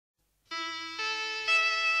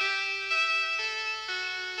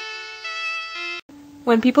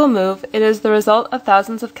When people move, it is the result of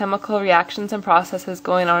thousands of chemical reactions and processes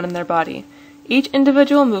going on in their body. Each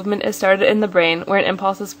individual movement is started in the brain, where an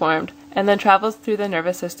impulse is formed, and then travels through the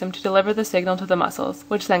nervous system to deliver the signal to the muscles,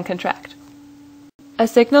 which then contract. A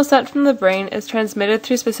signal sent from the brain is transmitted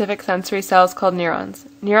through specific sensory cells called neurons.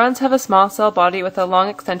 Neurons have a small cell body with a long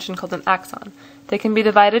extension called an axon. They can be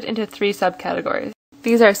divided into 3 subcategories.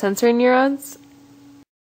 These are sensory neurons,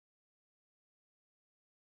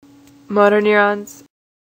 motor neurons,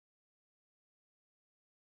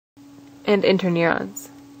 and interneurons.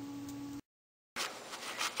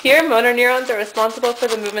 Here, motor neurons are responsible for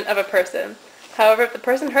the movement of a person. However, if the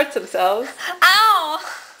person hurts themselves, ow!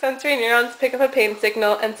 Sensory neurons pick up a pain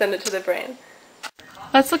signal and send it to the brain.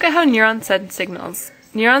 Let's look at how neurons send signals.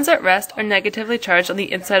 Neurons at rest are negatively charged on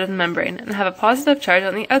the inside of the membrane and have a positive charge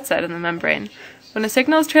on the outside of the membrane. When a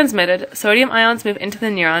signal is transmitted, sodium ions move into the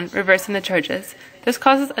neuron, reversing the charges. This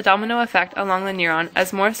causes a domino effect along the neuron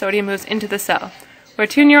as more sodium moves into the cell. Where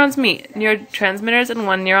 2 neurons meet, neurotransmitters in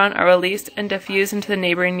one neuron are released and diffused into the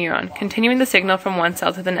neighboring neuron, continuing the signal from one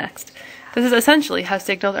cell to the next. This is essentially how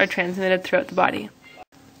signals are transmitted throughout the body.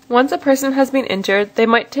 Once a person has been injured, they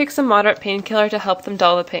might take some moderate painkiller to help them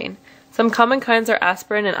dull the pain. Some common kinds are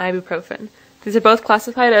aspirin and ibuprofen. These are both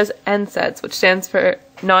classified as NSAIDs, which stands for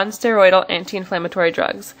non-steroidal anti-inflammatory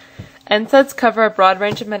drugs. NSAIDs cover a broad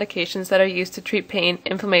range of medications that are used to treat pain,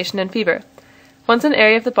 inflammation, and fever. Once an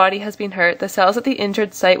area of the body has been hurt, the cells at the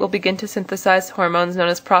injured site will begin to synthesize hormones known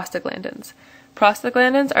as prostaglandins.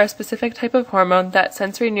 Prostaglandins are a specific type of hormone that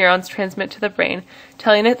sensory neurons transmit to the brain,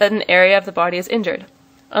 telling it that an area of the body is injured.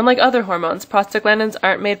 Unlike other hormones, prostaglandins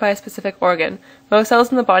aren't made by a specific organ. Most cells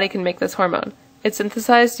in the body can make this hormone. It's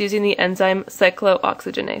synthesized using the enzyme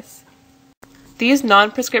cyclooxygenase. These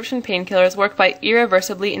non-prescription painkillers work by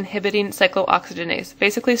irreversibly inhibiting cyclooxygenase,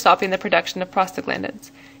 basically stopping the production of prostaglandins.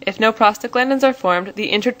 If no prostaglandins are formed, the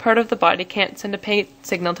injured part of the body can't send a pain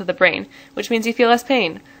signal to the brain, which means you feel less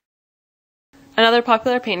pain. Another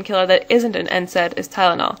popular painkiller that isn't an NSAID is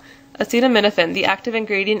Tylenol. Acetaminophen, the active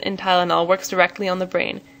ingredient in Tylenol, works directly on the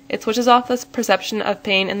brain. It switches off the perception of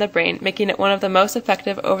pain in the brain, making it one of the most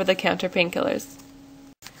effective over-the-counter painkillers.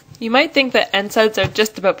 You might think that NSAIDs are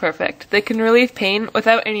just about perfect. They can relieve pain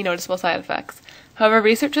without any noticeable side effects. However,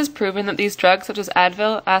 research has proven that these drugs such as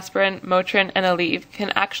Advil, aspirin, Motrin, and Aleve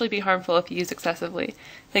can actually be harmful if used excessively.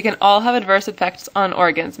 They can all have adverse effects on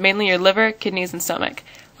organs, mainly your liver, kidneys, and stomach.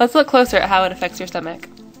 Let's look closer at how it affects your stomach.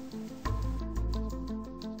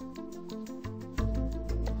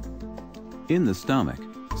 In the stomach,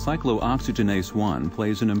 cyclooxygenase 1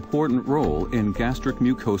 plays an important role in gastric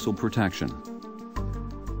mucosal protection.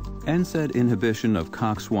 NSAID inhibition of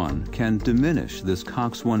COX-1 can diminish this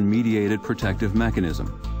COX-1-mediated protective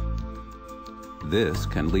mechanism. This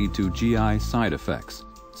can lead to GI side effects,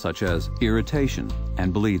 such as irritation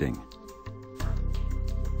and bleeding.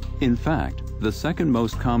 In fact, the second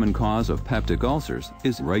most common cause of peptic ulcers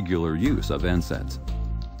is regular use of NSAIDs.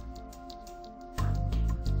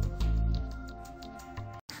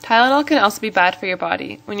 Tylenol can also be bad for your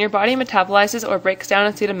body. When your body metabolizes or breaks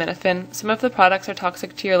down acetaminophen, some of the products are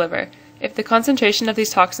toxic to your liver. If the concentration of these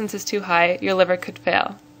toxins is too high, your liver could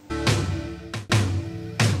fail.